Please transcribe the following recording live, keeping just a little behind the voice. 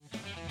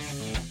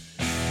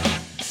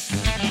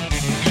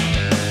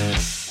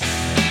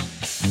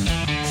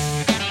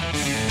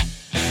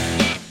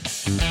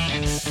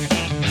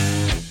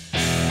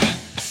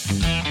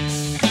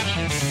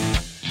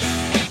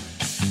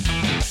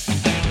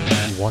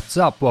What's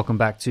up? Welcome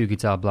back to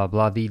Guitar Blah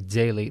Blah, the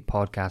daily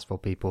podcast for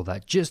people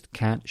that just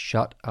can't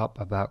shut up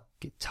about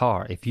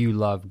guitar. If you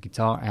love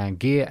guitar and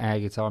gear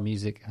and guitar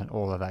music and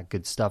all of that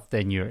good stuff,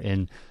 then you're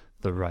in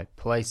the right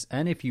place.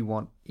 And if you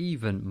want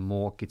even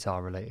more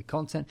guitar related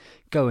content,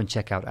 go and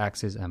check out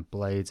Axes and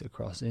Blades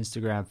across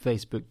Instagram,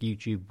 Facebook,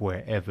 YouTube,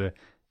 wherever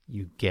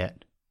you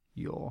get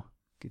your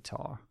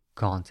guitar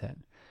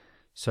content.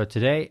 So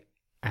today,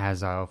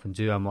 as I often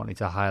do, I'm wanting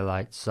to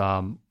highlight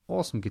some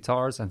awesome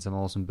guitars and some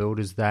awesome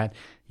builders that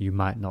you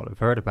might not have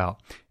heard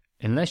about.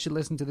 Unless you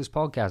listen to this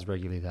podcast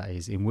regularly, that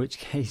is, in which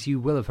case you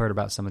will have heard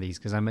about some of these,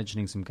 because I'm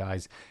mentioning some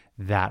guys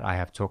that I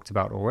have talked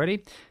about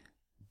already,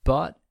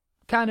 but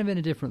kind of in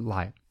a different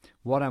light.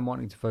 What I'm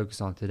wanting to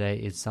focus on today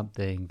is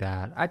something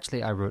that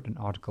actually I wrote an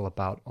article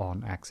about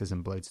on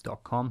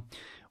axesandblades.com,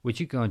 which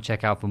you can go and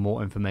check out for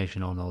more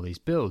information on all these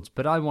builds.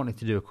 But I wanted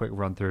to do a quick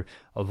run through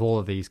of all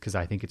of these because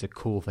I think it's a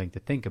cool thing to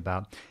think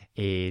about,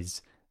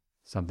 is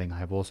something I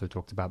have also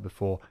talked about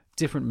before,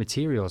 different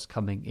materials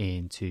coming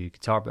into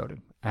guitar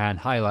building and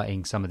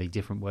highlighting some of the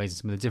different ways and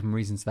some of the different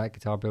reasons that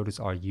guitar builders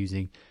are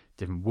using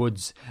different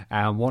woods.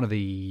 And one of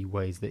the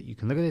ways that you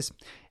can look at this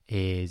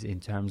is in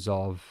terms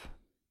of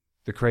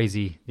the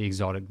crazy, the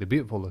exotic, the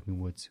beautiful looking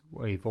woods.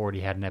 We've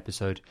already had an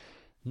episode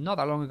not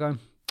that long ago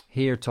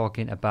here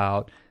talking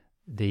about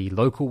the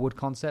local wood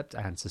concept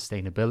and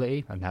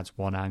sustainability, and that's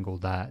one angle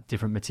that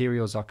different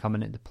materials are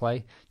coming into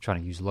play,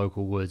 trying to use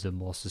local woods and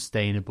more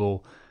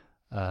sustainable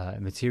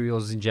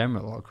materials in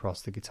general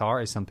across the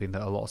guitar is something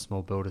that a lot of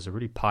small builders are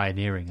really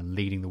pioneering and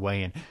leading the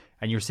way in.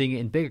 And you're seeing it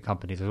in bigger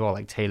companies as well,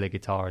 like Taylor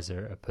Guitars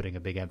are putting a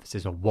big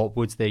emphasis on what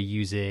woods they're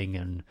using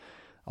and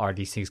are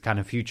these things kind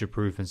of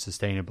future-proof and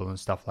sustainable and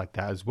stuff like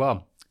that as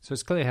well. So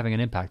it's clearly having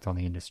an impact on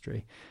the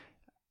industry.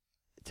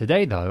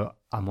 Today, though,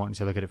 I'm wanting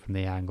to look at it from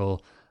the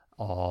angle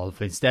of,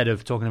 instead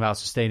of talking about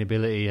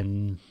sustainability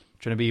and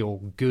trying to be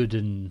all good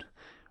and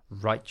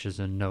righteous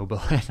and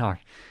noble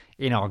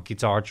in our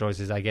guitar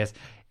choices, I guess,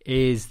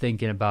 is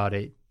thinking about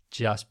it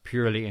just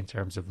purely in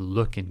terms of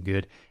looking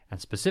good. And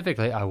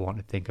specifically, I want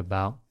to think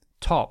about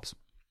tops.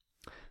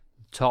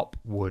 Top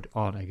wood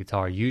on a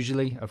guitar.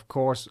 Usually, of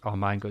course, our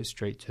mind goes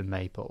straight to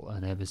maple.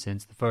 And ever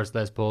since the first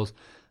Les Pauls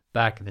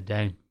back in the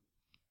day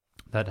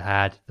that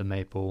had the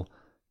maple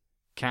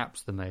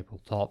caps, the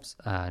maple tops,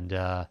 and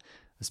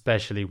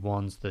especially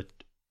ones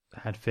that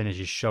had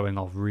finishes showing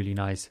off really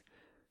nice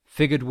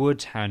figured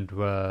wood, and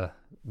the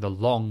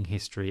long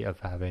history of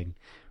having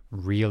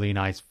really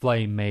nice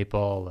flame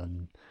maple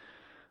and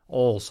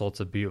all sorts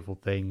of beautiful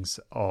things,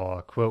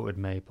 or quilted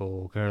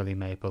maple, girly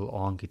maple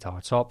on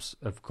guitar tops.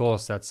 Of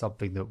course, that's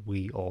something that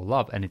we all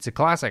love, and it's a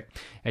classic.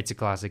 It's a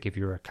classic if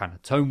you're a kind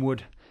of tone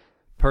wood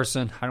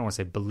person. I don't want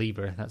to say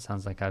believer, that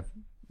sounds like I've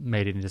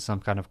made it into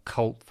some kind of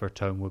cult for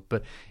tone wood,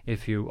 but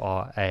if you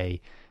are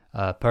a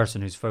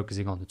person who's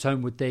focusing on the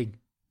tone wood thing,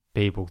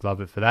 people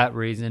love it for that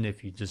reason.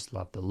 If you just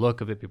love the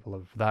look of it, people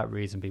love it for that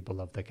reason. People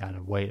love the kind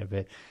of weight of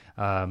it.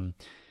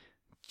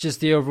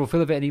 Just the overall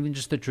feel of it, and even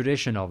just the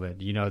tradition of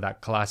it. You know,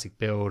 that classic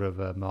build of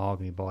a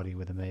mahogany body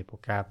with a maple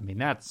cap. I mean,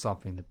 that's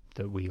something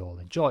that we all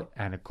enjoy.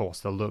 And of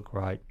course, the look,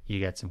 right? You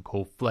get some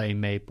cool flame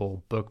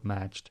maple, book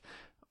matched,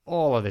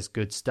 all of this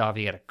good stuff.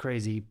 You get a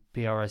crazy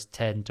PRS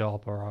 10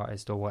 top or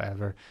artist or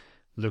whatever.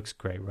 Looks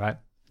great, right?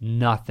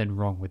 Nothing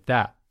wrong with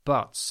that.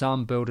 But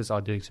some builders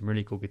are doing some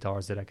really cool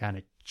guitars that are kind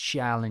of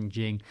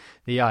challenging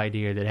the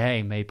idea that,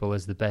 hey, maple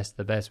is the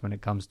best when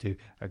it comes to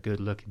a good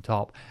looking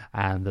top,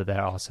 and that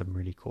there are some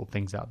really cool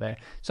things out there.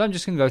 So I'm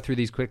just going to go through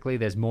these quickly.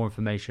 There's more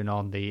information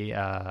on the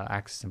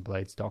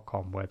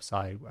axesandblades.com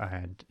website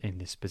and in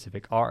this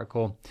specific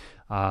article.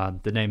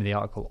 The name of the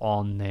article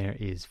on there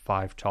is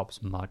 5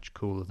 Tops Much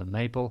Cooler Than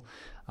Maple.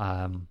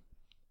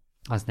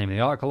 That's the name of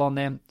the article on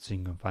there, so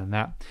you can go find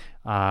that.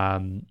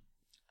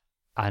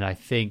 And I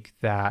think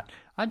that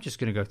I'm just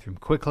going to go through them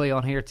quickly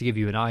on here to give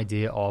you an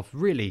idea of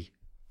really,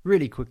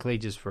 really quickly,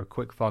 just for a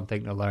quick fun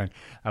thing to learn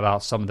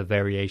about some of the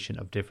variation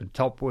of different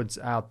top woods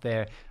out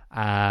there.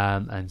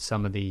 And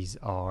some of these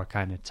are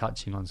kind of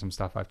touching on some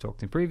stuff I've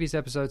talked in previous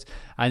episodes.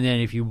 And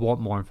then if you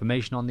want more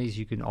information on these,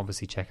 you can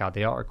obviously check out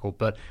the article,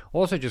 but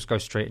also just go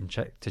straight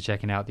and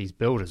checking out these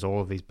builders.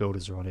 All of these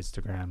builders are on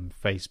Instagram,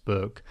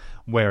 Facebook,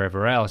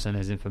 wherever else. And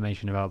there's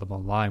information about them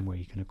online where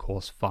you can, of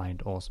course,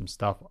 find awesome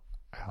stuff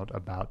out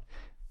about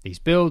these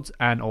builds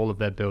and all of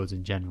their builds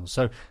in general.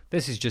 So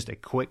this is just a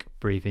quick,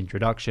 brief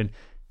introduction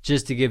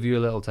just to give you a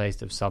little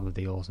taste of some of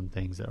the awesome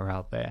things that are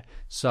out there.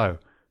 So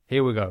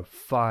here we go.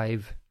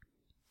 5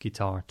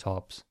 guitar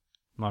tops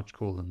much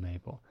cooler than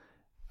maple.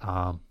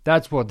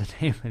 That's what the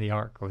name of the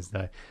article is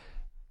though.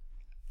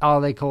 Are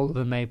they cooler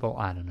than maple?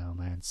 I don't know,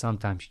 man.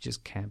 Sometimes you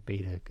just can't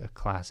beat a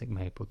classic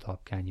maple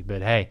top, can you?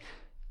 But hey,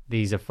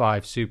 these are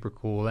 5 super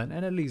cool and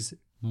at least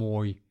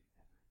more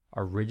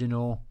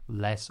original,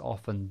 less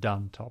often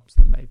done tops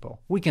than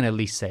maple. We can at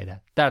least say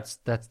that. That's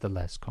the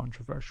less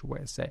controversial way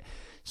to say it.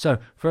 So,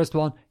 first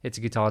one, it's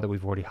a guitar that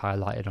we've already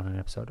highlighted on an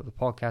episode of the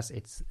podcast.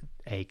 It's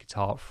a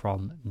guitar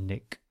from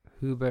Nick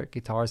Hubert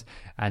Guitars,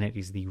 and it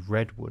is the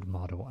Redwood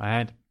model.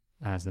 And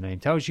as the name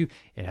tells you,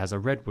 it has a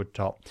redwood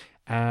top.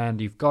 And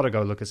you've got to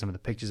go look at some of the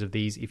pictures of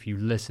these. If you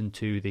listen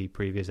to the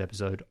previous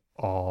episode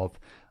of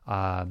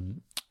not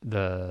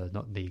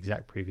the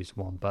exact previous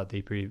one, but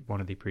one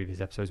of the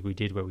previous episodes we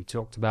did where we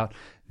talked about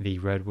the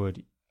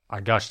redwood, I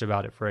gushed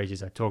about it for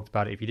ages. I talked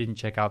about it. If you didn't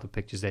check out the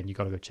pictures then, you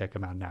got to go check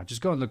them out now.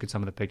 Just go and look at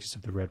some of the pictures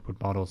of the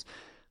redwood models.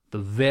 The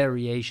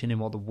variation in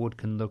what the wood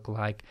can look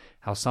like,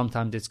 how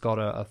sometimes it's got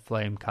a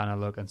flame kind of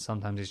look and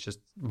sometimes it's just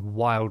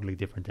wildly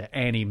different to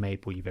any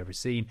maple you've ever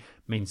seen,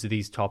 means that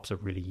these tops are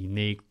really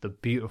unique. The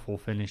beautiful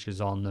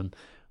finishes on them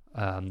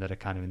that are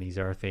kind of in these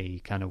earthy,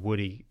 kind of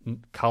woody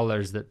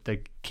colors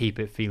that keep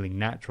it feeling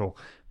natural,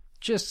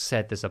 just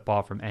set this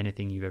apart from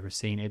anything you've ever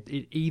seen. It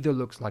either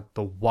looks like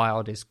the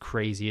wildest,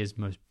 craziest,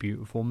 most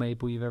beautiful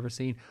maple you've ever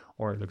seen,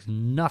 or it looks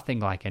nothing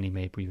like any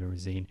maple you've ever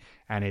seen,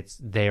 and it's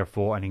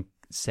therefore an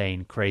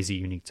insane, crazy,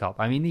 unique top.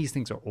 I mean, these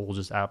things are all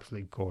just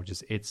absolutely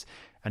gorgeous. It's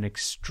an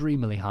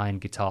extremely high-end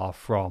guitar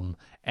from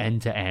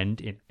end to end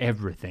in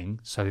everything,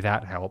 so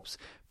that helps.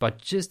 But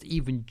just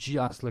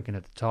looking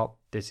at the top,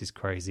 this is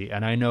crazy.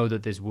 And I know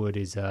that this wood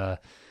is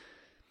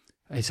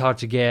it's hard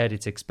to get,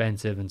 it's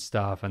expensive and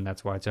stuff, and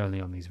that's why it's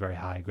only on these very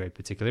high-grade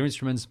particular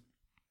instruments.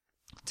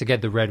 To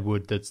get the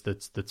redwood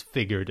that's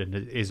figured and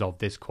is of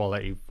this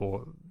quality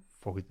for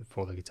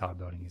the guitar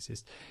building,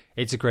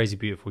 it's a crazy,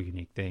 beautiful,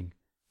 unique thing.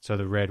 So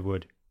the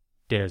redwood,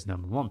 there's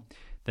number one.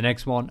 The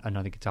next one,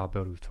 another guitar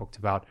builder we've talked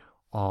about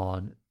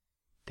on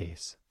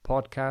this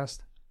podcast,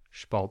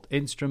 Spalt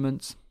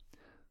Instruments,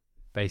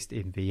 based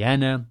in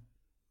Vienna.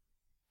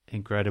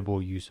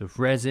 Incredible use of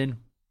resin.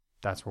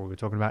 That's what we were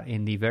talking about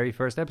in the very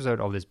first episode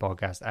of this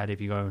podcast. And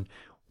if you go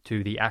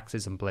to the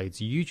Axes and Blades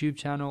YouTube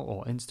channel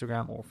or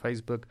Instagram or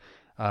Facebook,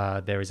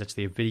 there is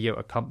actually a video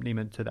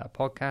accompaniment to that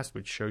podcast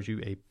which shows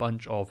you a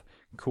bunch of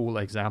cool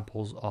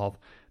examples of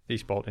the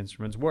Spalt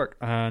Instruments work,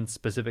 and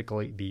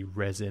specifically the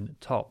resin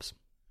tops.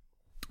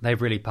 They've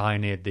really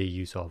pioneered the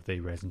use of the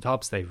resin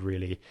tops. They've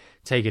really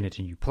taken it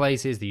to new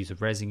places, the use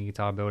of resin in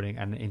guitar building,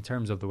 and in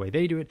terms of the way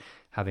they do it,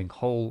 having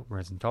whole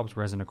resin tops,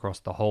 resin across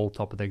the whole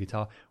top of the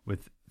guitar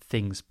with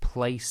things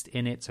placed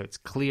in it. So it's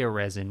clear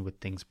resin with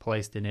things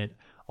placed in it,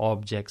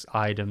 objects,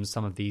 items.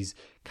 Some of these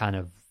kind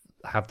of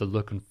have the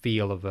look and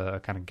feel of a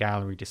kind of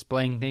gallery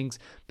displaying things,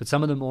 but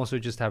some of them also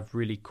just have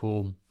really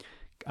cool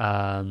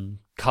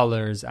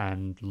colors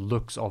and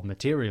looks of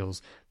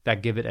materials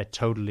that give it a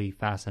totally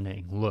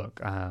fascinating look,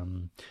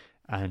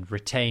 and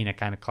retain a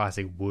kind of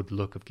classic wood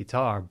look of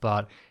guitar,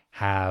 but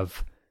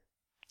have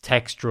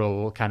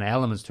textural kind of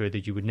elements to it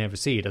that you would never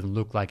see. It doesn't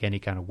look like any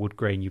kind of wood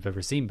grain you've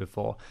ever seen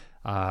before.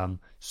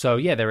 So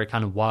yeah, there are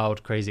kind of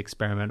wild, crazy,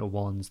 experimental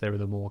ones. There are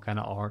the more kind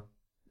of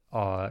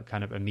art,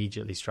 kind of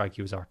immediately strike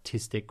you as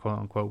artistic, quote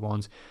unquote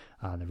ones.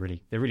 They're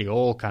really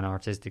all kind of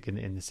artistic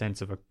in the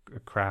sense of a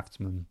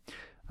craftsman,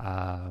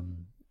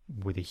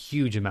 with a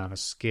huge amount of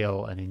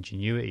skill and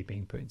ingenuity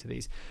being put into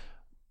these.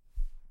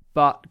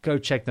 But go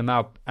check them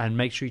out and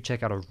make sure you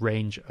check out a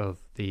range of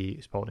the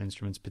Spalt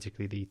instruments,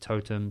 particularly the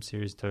Totem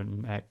series,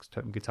 Totem X,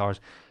 Totem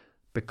guitars,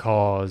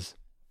 because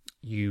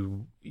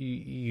you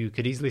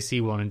could easily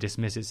see one and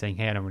dismiss it saying,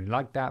 hey, I don't really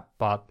like that.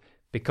 But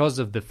because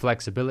of the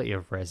flexibility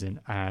of resin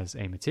as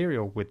a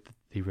material with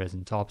the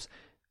resin tops,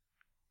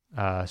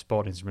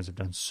 Spalt instruments have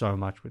done so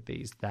much with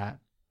these that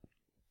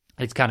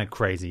it's kind of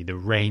crazy, the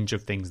range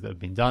of things that have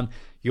been done.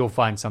 You'll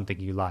find something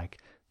you like.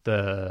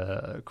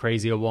 The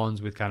crazier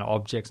ones with kind of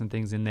objects and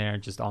things in there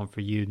just aren't for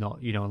you.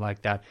 You don't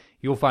like that.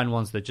 You'll find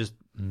ones that just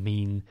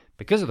mean,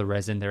 because of the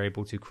resin, they're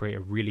able to create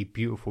a really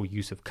beautiful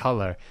use of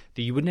color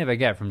that you would never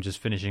get from just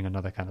finishing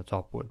another kind of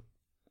top wood.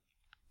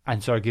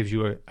 And so it gives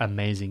you an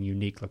amazing,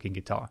 unique looking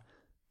guitar.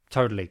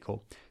 Totally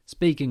cool.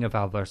 Speaking of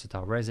how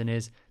versatile resin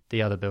is,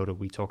 the other builder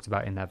we talked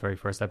about in that very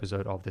first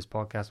episode of this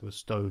podcast was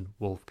Stone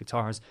Wolf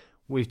Guitars.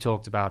 We've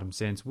talked about them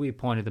since. We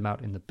pointed them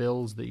out in the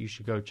builds that you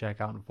should go check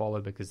out and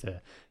follow because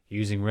they're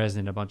using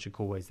resin in a bunch of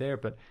cool ways there.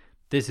 But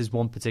this is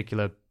one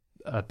particular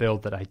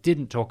build that I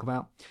didn't talk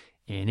about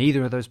in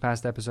either of those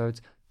past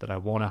episodes that I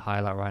want to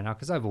highlight right now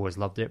because I've always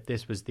loved it.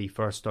 This was the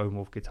first Stone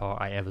Wolf guitar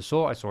I ever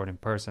saw. I saw it in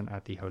person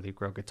at the Holy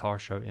Grail Guitar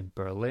Show in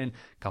Berlin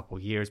a couple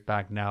of years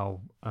back now.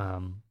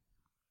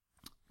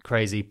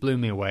 Crazy, blew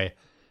me away.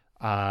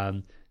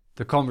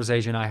 The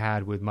conversation I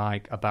had with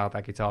Mike about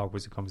that guitar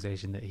was a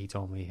conversation that he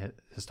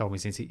has told me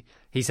since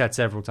he said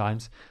several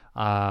times,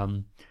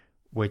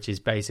 which is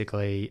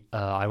basically,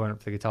 I went up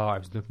to the guitar, I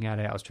was looking at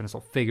it, I was trying to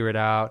sort of figure it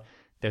out.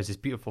 There's this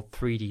beautiful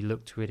 3D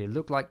look to it. It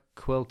looked like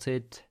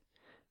quilted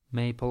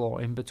maple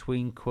or in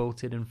between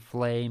quilted and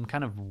flame,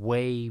 kind of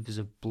waves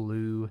of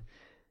blue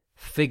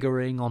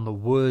figuring on the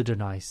wood.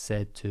 And I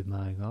said to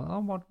Mike,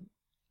 oh,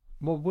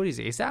 what wood is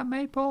it? Is that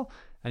maple?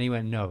 And he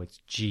went, no, it's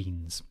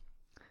jeans.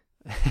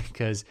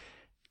 Because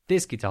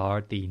this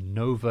guitar, the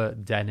Nova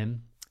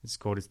Denim, it's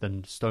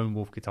the Stone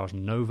Wolf Guitars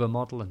Nova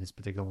model, and this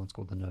particular one's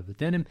called the Nova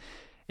Denim,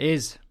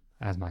 is,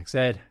 as Mike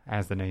said,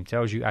 as the name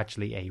tells you,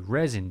 actually a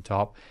resin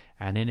top,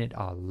 and in it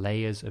are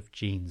layers of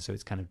jeans. So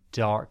it's kind of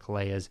dark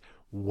layers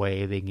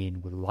waving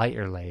in with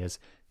lighter layers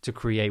to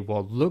create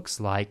what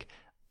looks like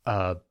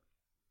a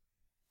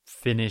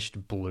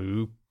finished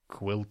blue,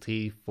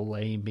 quilty,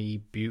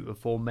 flamey,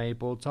 beautiful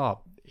maple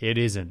top. It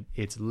isn't.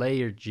 It's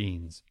layered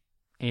jeans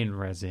in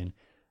resin.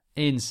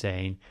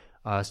 Insane.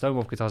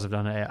 Stonewolf Guitars have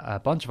done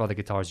a bunch of other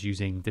guitars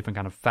using different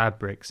kind of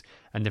fabrics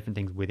and different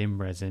things within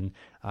resin.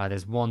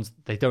 There's ones,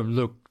 they don't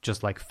look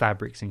just like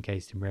fabrics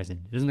encased in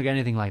resin. It doesn't look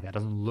anything like that. It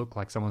doesn't look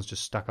like someone's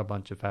just stuck a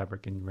bunch of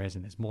fabric in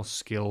resin. There's more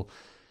skill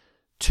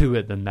to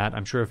it than that.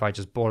 I'm sure if I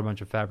just bought a bunch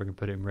of fabric and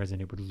put it in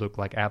resin, it would look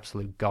like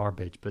absolute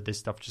garbage, but this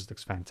stuff just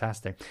looks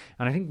fantastic.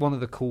 And I think one of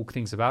the cool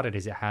things about it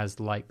is it has,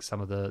 like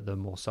some of the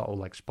more subtle,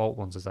 like Spalt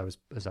ones, as I was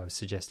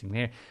suggesting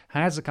there,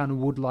 has a kind of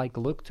wood-like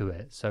look to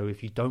it. So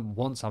if you don't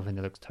want something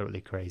that looks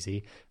totally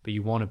crazy, but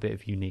you want a bit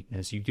of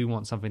uniqueness, you do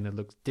want something that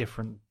looks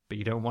different, but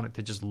you don't want it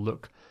to just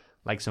look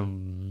like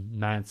some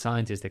mad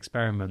scientist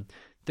experiment.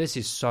 This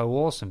is so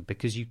awesome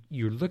because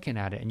you're looking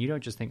at it and you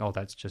don't just think, oh,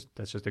 that's just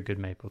a good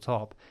maple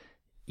top.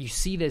 You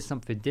see there's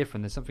something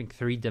different. There's something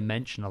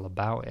three-dimensional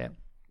about it.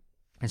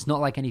 It's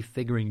not like any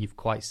figurine you've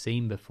quite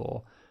seen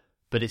before,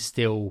 but it's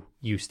still,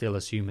 you still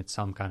assume it's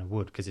some kind of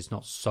wood because it's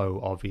not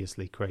so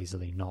obviously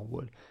crazily not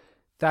wood.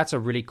 That's a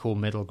really cool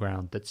middle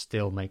ground that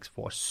still makes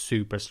for a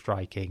super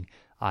striking,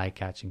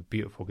 eye-catching,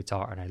 beautiful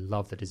guitar, and I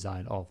love the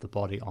design of the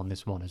body on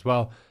this one as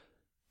well.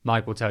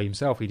 Mike will tell you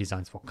himself he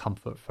designs for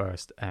comfort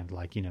first and,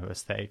 like, you know,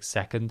 aesthetics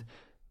second,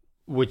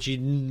 which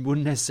you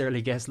wouldn't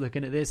necessarily guess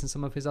looking at this and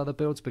some of his other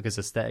builds, because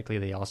aesthetically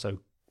they are so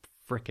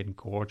freaking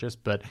gorgeous.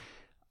 But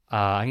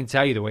I can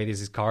tell you the way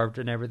this is carved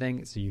and everything,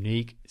 it's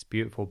unique, it's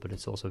beautiful, but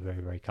it's also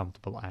very, very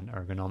comfortable and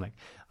ergonomic.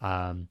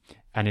 And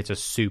it's a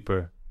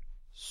super,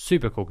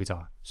 super cool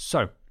guitar.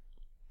 So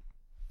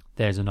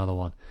there's another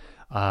one.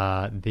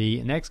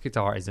 The next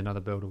guitar is another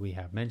builder we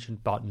have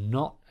mentioned, but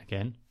not,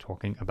 again,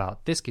 talking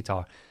about this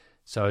guitar.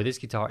 So this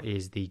guitar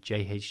is the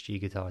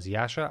JHG Guitars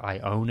Yasha. I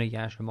own a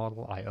Yasha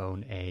model. I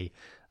own a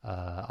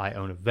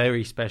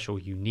very special,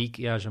 unique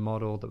Yasha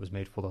model that was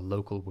made for the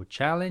local Wood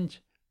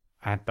Challenge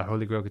at the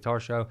Holy Grail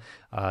Guitar Show.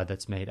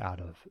 That's made out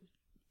of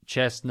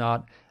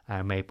chestnut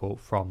and maple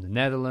from the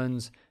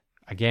Netherlands.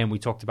 Again, we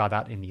talked about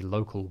that in the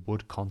local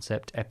wood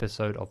concept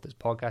episode of this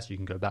podcast. You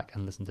can go back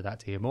and listen to that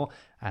to hear more.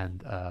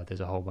 And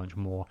there's a whole bunch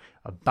more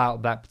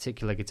about that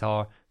particular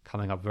guitar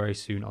coming up very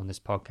soon on this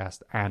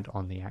podcast and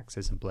on the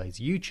Axes and Blades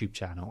YouTube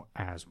channel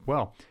as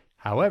well.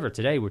 However,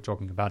 today we're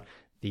talking about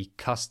the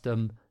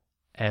custom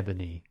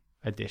ebony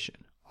edition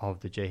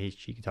of the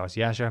JHG Guitars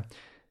Yasha.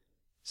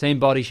 Same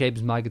body shape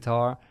as my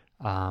guitar,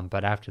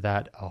 but after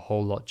that a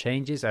whole lot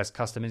changes. As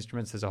custom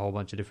instruments, there's a whole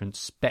bunch of different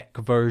spec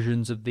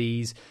versions of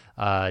these,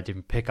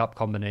 different pickup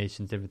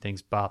combinations, different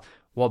things. But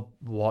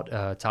what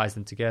ties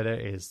them together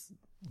is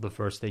the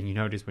first thing you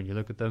notice when you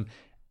look at them.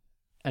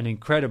 An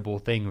incredible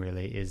thing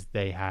really is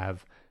they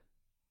have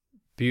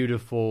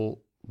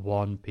beautiful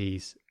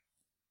one-piece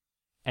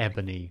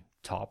ebony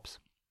tops.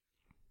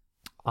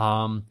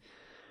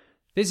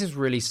 This is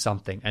really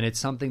something, and it's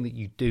something that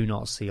you do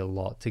not see a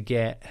lot. To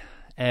get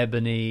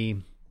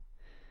ebony,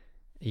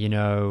 you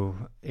know,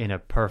 in a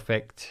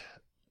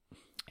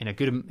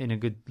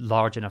good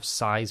large enough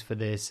size for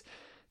this,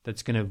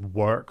 that's going to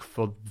work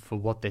for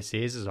what this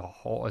is as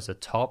a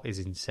top, is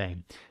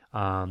insane.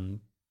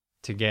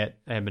 To get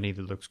ebony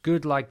that looks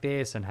good like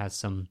this and has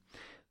some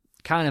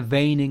kind of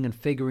veining and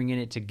figuring in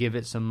it to give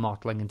it some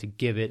mottling and to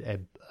give it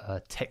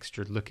a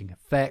textured looking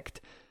effect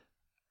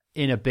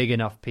in a big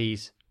enough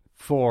piece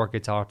for a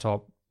guitar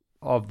top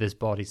of this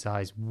body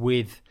size,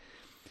 with,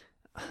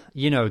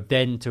 you know,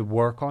 then to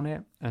work on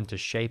it and to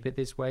shape it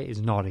this way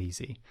is not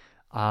easy.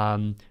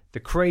 The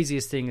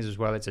craziest thing is as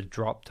well, it's a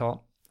drop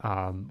top,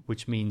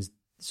 which means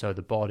so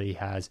the body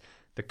has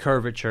the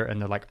curvature and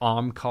the like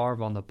arm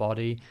carve on the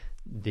body.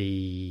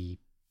 The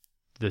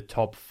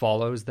top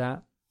follows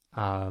that.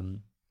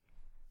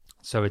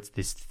 So it's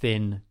this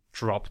thin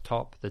drop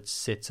top that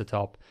sits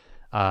atop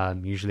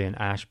usually an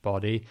ash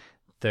body.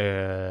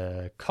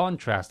 The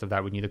contrast of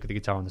that when you look at the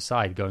guitar on the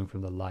side, going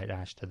from the light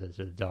ash to the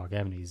dark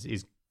ebony,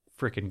 is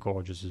freaking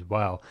gorgeous as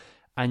well.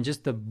 And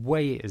just the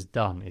way it is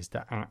done is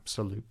the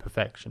absolute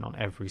perfection on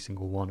every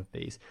single one of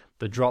these.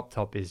 The drop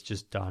top is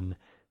just done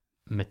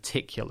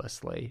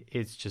meticulously.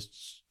 It's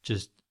just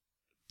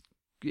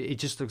it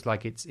just looks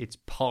like it's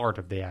part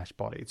of the ash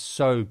body. It's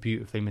so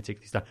beautifully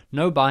meticulously done.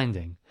 No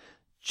binding,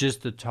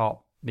 just the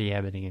top, the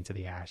ebony into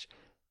the ash.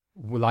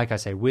 Like I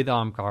say, with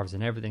arm carves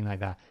and everything like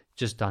that,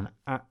 just done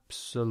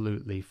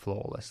absolutely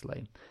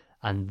flawlessly.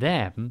 And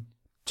then,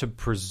 to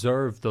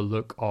preserve the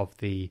look of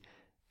the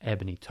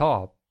ebony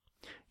top,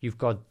 you've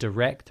got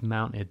direct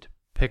mounted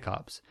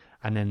pickups,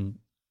 and then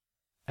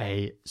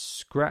a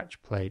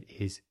scratch plate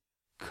is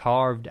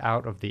carved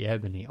out of the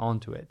ebony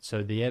onto it.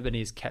 So the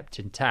ebony is kept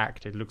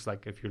intact. It looks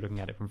like, if you're looking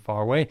at it from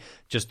far away,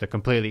 just a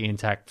completely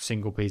intact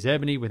single piece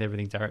ebony with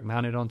everything direct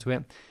mounted onto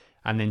it.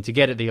 And then to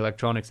get at the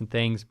electronics and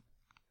things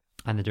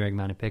and the direct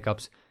mounted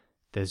pickups,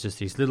 there's just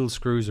these little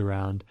screws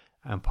around,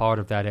 and part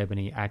of that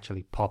ebony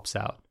actually pops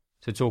out.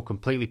 So it's all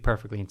completely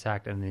perfectly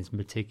intact, and it's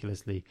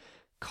meticulously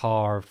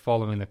carved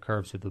following the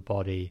curves of the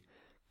body,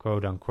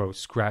 quote unquote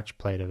scratch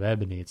plate of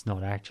ebony. It's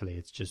not actually,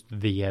 it's just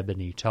the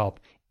ebony top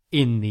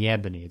in the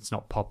ebony. It's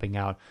not popping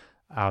out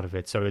of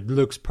it. So it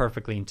looks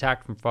perfectly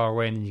intact from far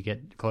away, and then you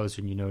get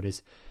closer and you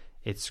notice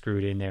it's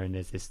screwed in there, and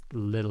there's this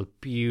little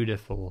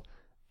beautiful,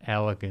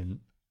 elegant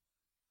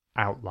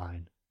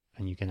outline.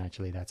 And you can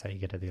actually, that's how you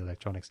get to the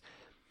electronics.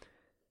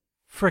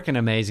 Freaking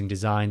amazing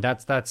design.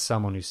 That's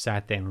someone who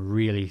sat there and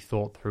really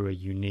thought through a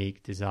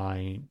unique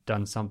design,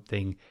 done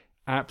something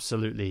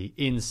absolutely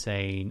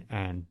insane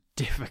and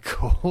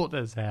difficult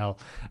as hell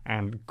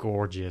and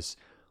gorgeous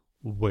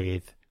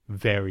with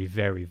very,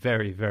 very,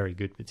 very, very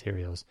good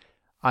materials.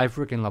 I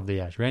freaking love the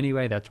Azure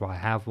anyway. That's why I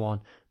have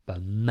one.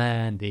 But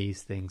man,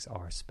 these things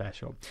are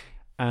special.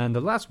 And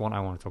the last one I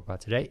want to talk about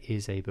today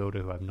is a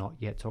builder who I've not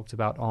yet talked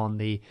about on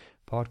the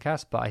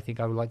podcast, but I think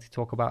I would like to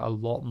talk about a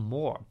lot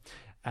more.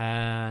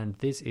 And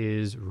this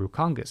is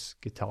Rukongas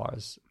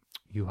Guitars.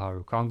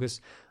 Juha Rukongas,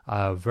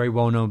 very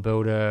well-known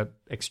builder,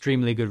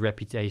 extremely good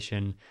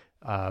reputation,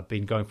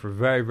 been going for a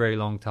very, very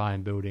long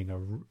time, building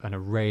an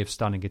array of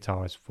stunning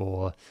guitars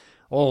for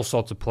all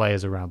sorts of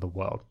players around the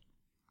world.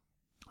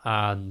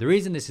 The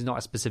reason this is not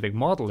a specific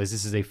model is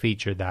this is a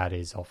feature that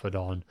is offered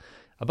on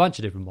a bunch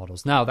of different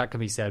models. Now, that can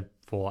be said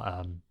for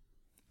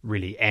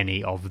really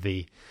any of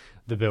the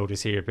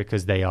builders here,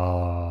 because they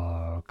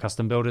are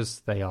custom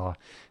builders. They are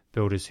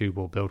builders who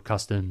will build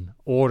custom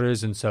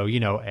orders, and so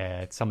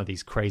some of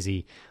these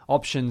crazy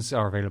options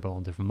are available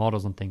on different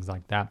models and things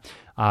like that.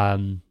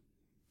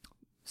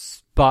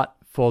 But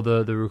for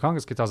the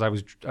Rukongas guitars, I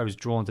was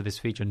drawn to this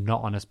feature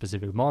not on a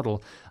specific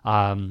model.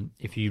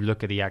 If you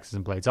look at the Axes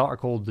and Blades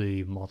article,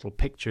 the model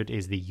pictured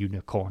is the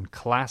Unicorn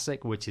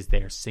Classic, which is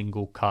their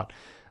single cut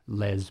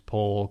Les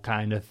Paul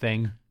kind of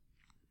thing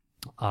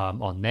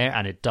on there,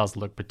 and it does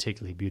look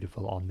particularly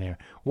beautiful on there.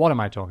 What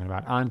am I talking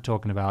about? I'm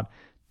talking about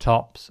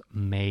tops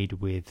made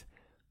with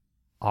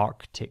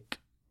Arctic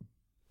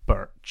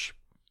birch.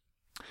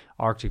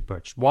 Arctic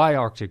birch. Why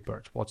Arctic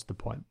birch? What's the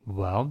point?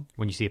 Well,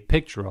 when you see a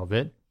picture of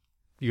it,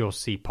 you'll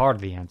see part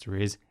of the answer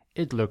is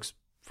it looks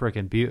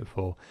freaking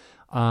beautiful.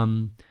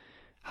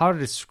 How to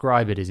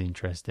describe it is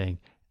interesting.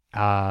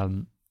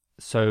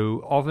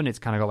 So often it's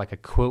kind of got like a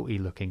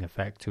quilty looking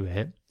effect to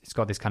it. It's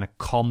got this kind of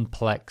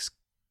complex,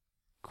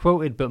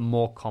 quilted but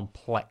more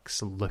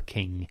complex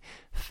looking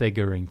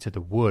figuring to the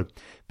wood,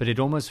 but it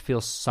almost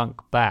feels sunk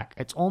back.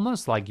 It's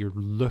almost like you're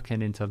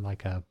looking into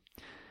like a,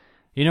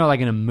 like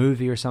in a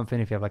movie or something,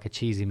 if you have like a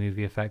cheesy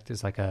movie effect,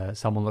 it's like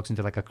someone looks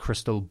into like a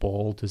crystal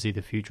ball to see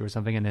the future or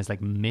something, and there's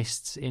like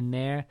mists in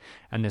there,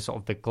 and there's sort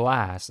of the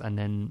glass, and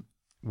then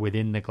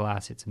within the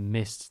glass it's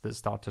mists that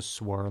start to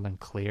swirl and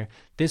clear.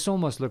 This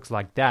almost looks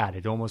like that.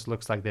 It almost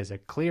looks like there's a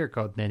clear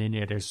coat, then in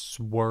there there's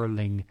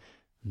swirling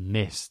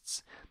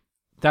mists.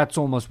 That's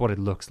almost what it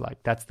looks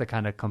like. That's the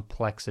kind of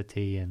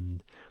complexity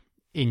and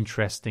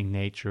interesting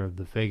nature of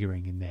the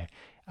figuring in there.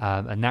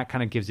 And that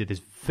kind of gives it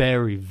this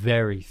very,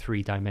 very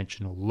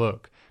three-dimensional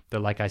look that,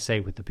 like I say,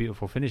 with the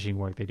beautiful finishing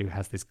work they do,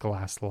 has this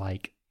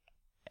glass-like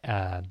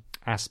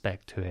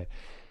aspect to it.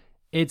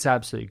 It's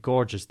absolutely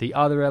gorgeous. The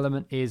other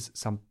element is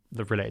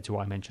related to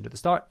what I mentioned at the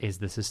start, is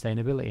the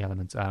sustainability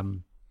element.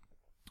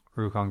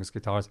 Rukongas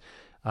guitars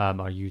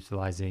are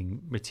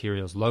utilizing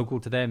materials local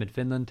to them in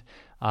Finland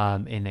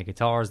in their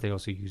guitars. They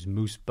also use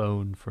moose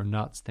bone for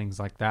nuts, things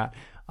like that,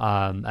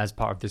 as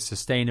part of the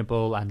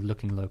sustainable and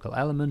looking local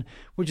element,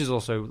 which is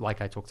also,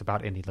 like I talked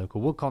about in the local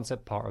wood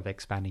concept, part of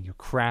expanding your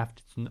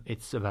craft.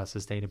 It's about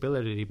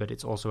sustainability, but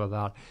it's also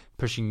about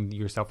pushing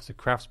yourself as a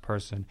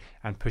craftsperson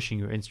and pushing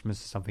your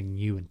instruments to something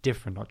new and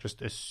different, not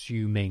just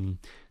assuming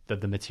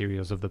that the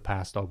materials of the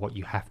past are what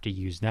you have to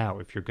use now.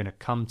 If you're going to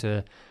come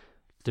to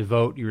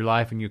devote your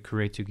life and your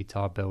career to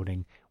guitar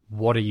building,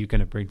 what are you going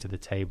to bring to the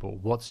table?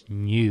 What's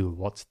new?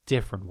 What's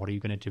different? What are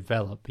you going to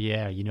develop?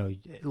 Yeah,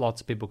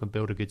 lots of people can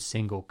build a good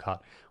single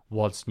cut.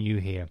 What's new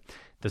here?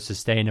 The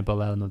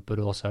sustainable element, but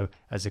also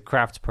as a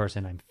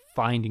craftsperson, I'm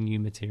finding new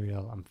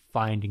material, I'm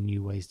finding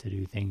new ways to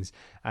do things,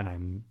 and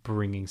I'm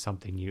bringing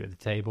something new to the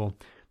table.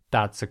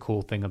 That's a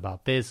cool thing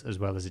about this, as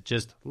well as it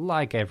just,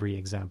 like every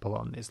example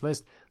on this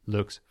list,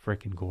 looks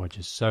freaking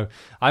gorgeous. So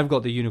I've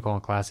got the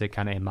Unicorn Classic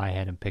kind of in my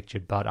head and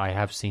pictured, but I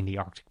have seen the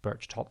Arctic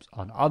Birch tops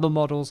on other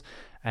models,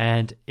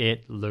 and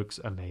it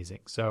looks amazing.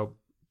 So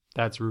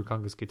that's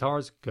Rukongas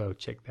guitars. Go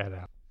check that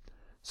out.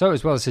 So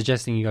as well as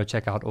suggesting you go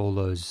check out all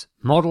those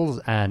models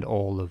and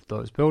all of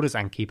those builders,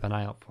 and keep an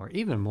eye out for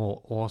even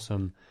more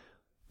awesome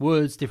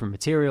woods, different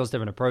materials,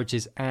 different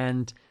approaches,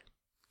 and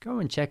go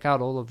and check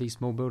out all of these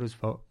small builders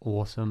for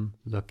awesome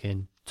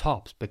looking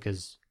tops,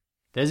 because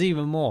there's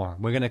even more.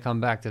 We're going to come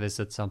back to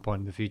this at some point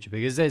in the future,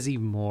 because there's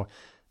even more,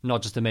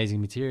 not just amazing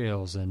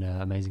materials and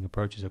amazing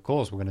approaches. Of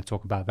course, we're going to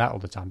talk about that all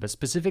the time, but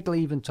specifically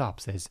even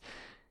tops.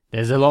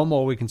 There's a lot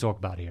more we can talk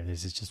about here.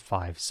 This is just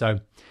 5. So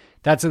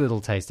that's a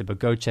little taster, but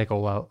go check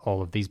all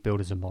of these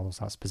builders and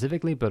models out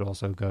specifically, but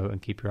also go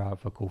and keep your eye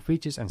out for cool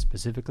features, and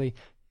specifically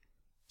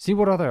see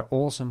what other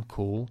awesome,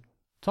 cool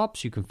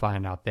tops you can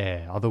find out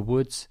there. Other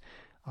woods,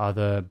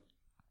 other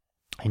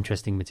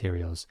interesting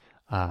materials.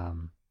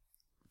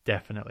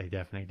 Definitely.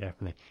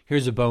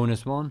 Here's a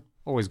bonus one.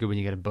 Always good when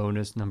you get a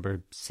bonus,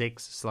 number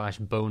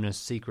 6/bonus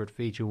secret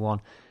feature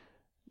one.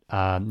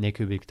 Nick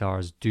Huber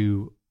guitars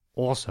do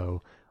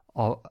also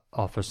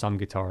offer some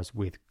guitars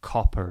with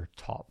copper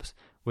tops,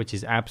 which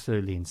is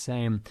absolutely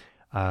insane.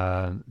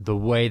 The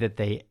way that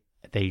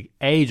they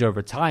age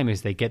over time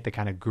is they get the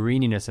kind of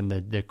greeniness and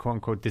the quote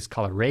unquote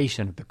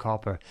discoloration of the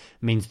copper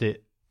means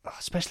that,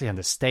 especially on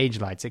the stage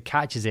lights, it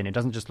catches in. It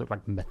doesn't just look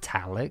like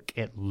metallic.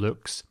 It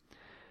looks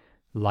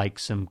like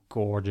some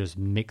gorgeous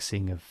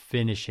mixing of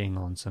finishing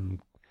on some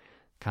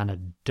kind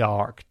of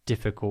dark,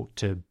 difficult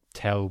to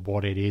tell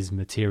what it is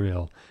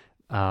material.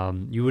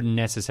 You wouldn't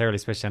necessarily,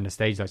 especially on the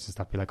stage lights and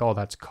stuff, be like, oh,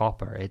 that's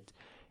copper.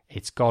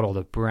 It's got all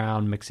the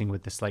brown mixing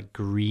with this like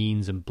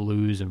greens and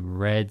blues and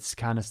reds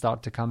kind of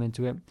start to come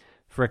into it.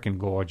 Freaking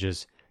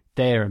gorgeous.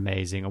 They're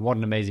amazing. And what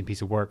an amazing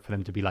piece of work for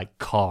them to be like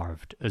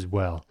carved as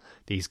well.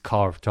 These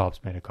carved tops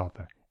made of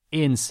copper.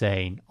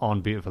 Insane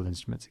on beautiful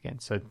instruments again.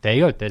 So there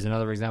you go. There's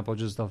another example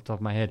just off the top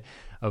of my head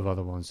of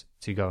other ones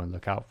to go and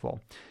look out for.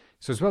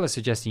 So as well as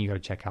suggesting you go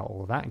check out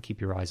all of that and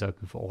keep your eyes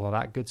open for all of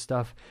that good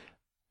stuff,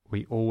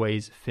 we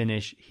always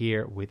finish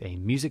here with a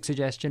music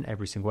suggestion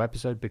every single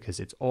episode because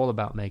it's all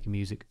about making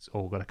music. It's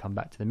all got to come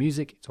back to the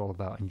music. It's all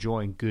about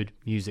enjoying good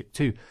music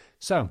too.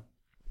 So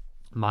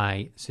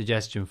my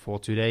suggestion for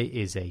today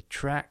is a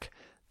track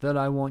that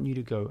I want you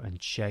to go and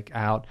check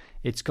out.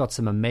 It's got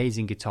some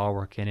amazing guitar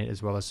work in it,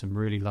 as well as some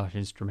really lush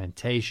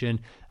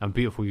instrumentation and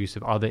beautiful use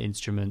of other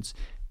instruments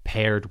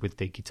paired with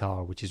the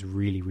guitar, which is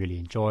really, really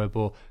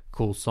enjoyable.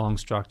 Cool song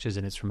structures,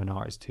 and it's from an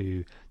artist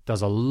who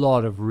does a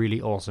lot of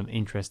really awesome,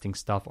 interesting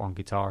stuff on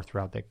guitar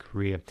throughout their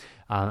career.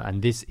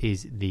 And this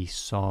is the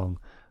song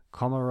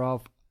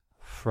Komarov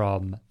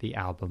from the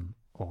album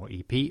or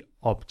EP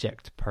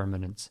Object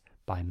Permanence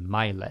by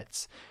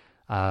Mylets.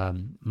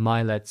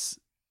 Mylets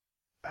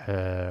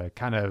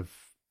kind of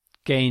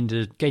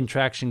gained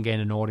traction,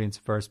 gained an audience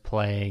first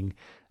playing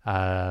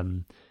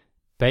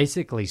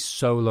basically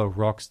solo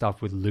rock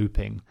stuff with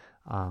looping.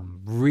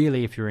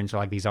 Really, if you're into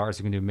like these artists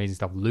who can do amazing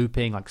stuff,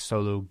 looping, like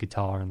solo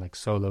guitar and like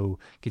solo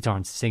guitar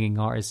and singing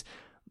artists,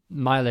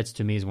 Mylets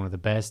to me is one of the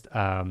best.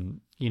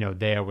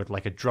 There with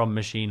like a drum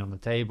machine on the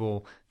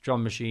table,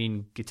 drum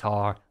machine,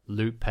 guitar,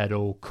 loop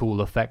pedal,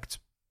 cool effects,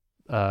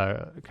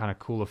 kind of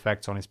cool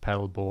effects on his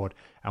pedal board,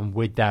 and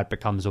with that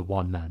becomes a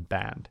one-man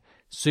band.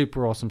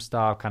 Super awesome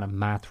style, kind of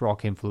math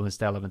rock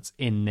influenced elements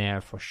in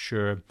there for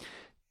sure.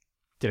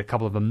 Did a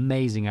couple of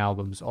amazing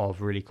albums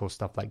of really cool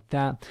stuff like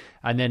that.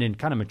 And then in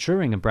kind of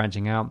maturing and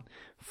branching out,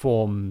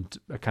 formed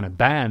a kind of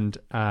band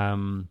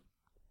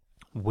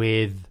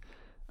with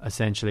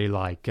essentially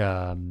like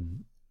a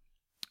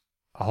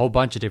whole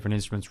bunch of different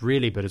instruments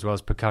really, but as well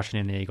as percussion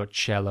in there. You got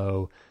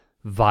cello,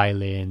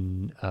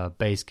 violin,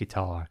 bass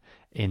guitar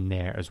in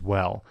there as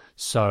well.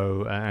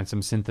 So, and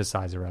some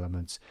synthesizer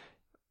elements.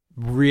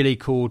 Really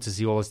cool to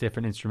see all this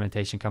different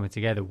instrumentation coming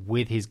together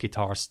with his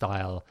guitar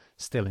style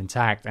still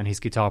intact, and his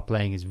guitar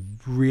playing is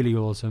really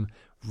awesome,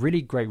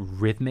 really great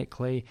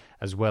rhythmically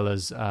as well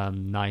as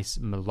nice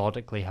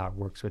melodically how it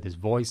works with his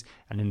voice.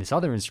 And in this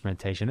other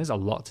instrumentation, there's a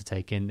lot to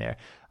take in there.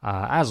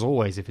 As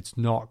always, if it's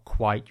not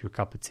quite your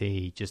cup of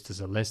tea, just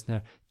as a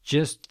listener,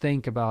 just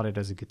think about it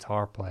as a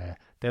guitar player.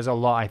 There's a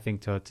lot I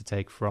think to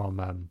take from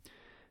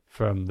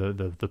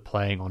the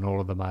playing on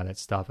all of the Mylets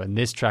stuff. And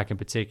this track in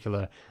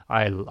particular,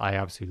 I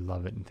absolutely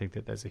love it and think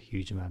that there's a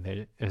huge amount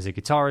there as a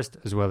guitarist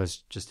as well as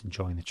just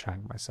enjoying the track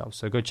myself.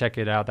 So go check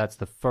it out. That's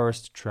the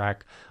first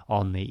track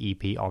on the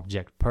EP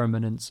Object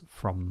Permanence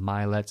from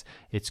Mylets.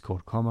 It's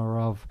called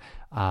Komarov.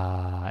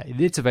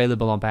 It's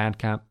available on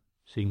Bandcamp,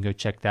 so you can go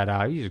check that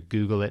out. You just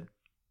Google it.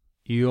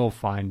 You'll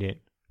find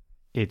it.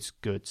 It's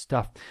good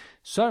stuff.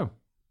 So,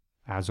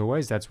 as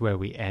always, that's where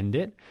we end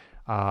it.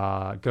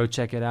 Go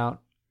check it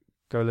out.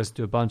 Go listen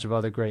to a bunch of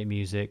other great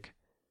music.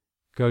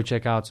 Go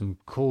check out some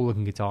cool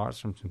looking guitars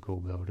from some cool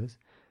builders.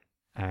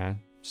 And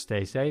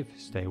stay safe,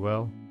 stay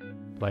well,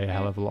 play a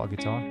hell of a lot of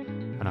guitar,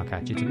 and I'll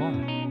catch you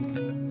tomorrow.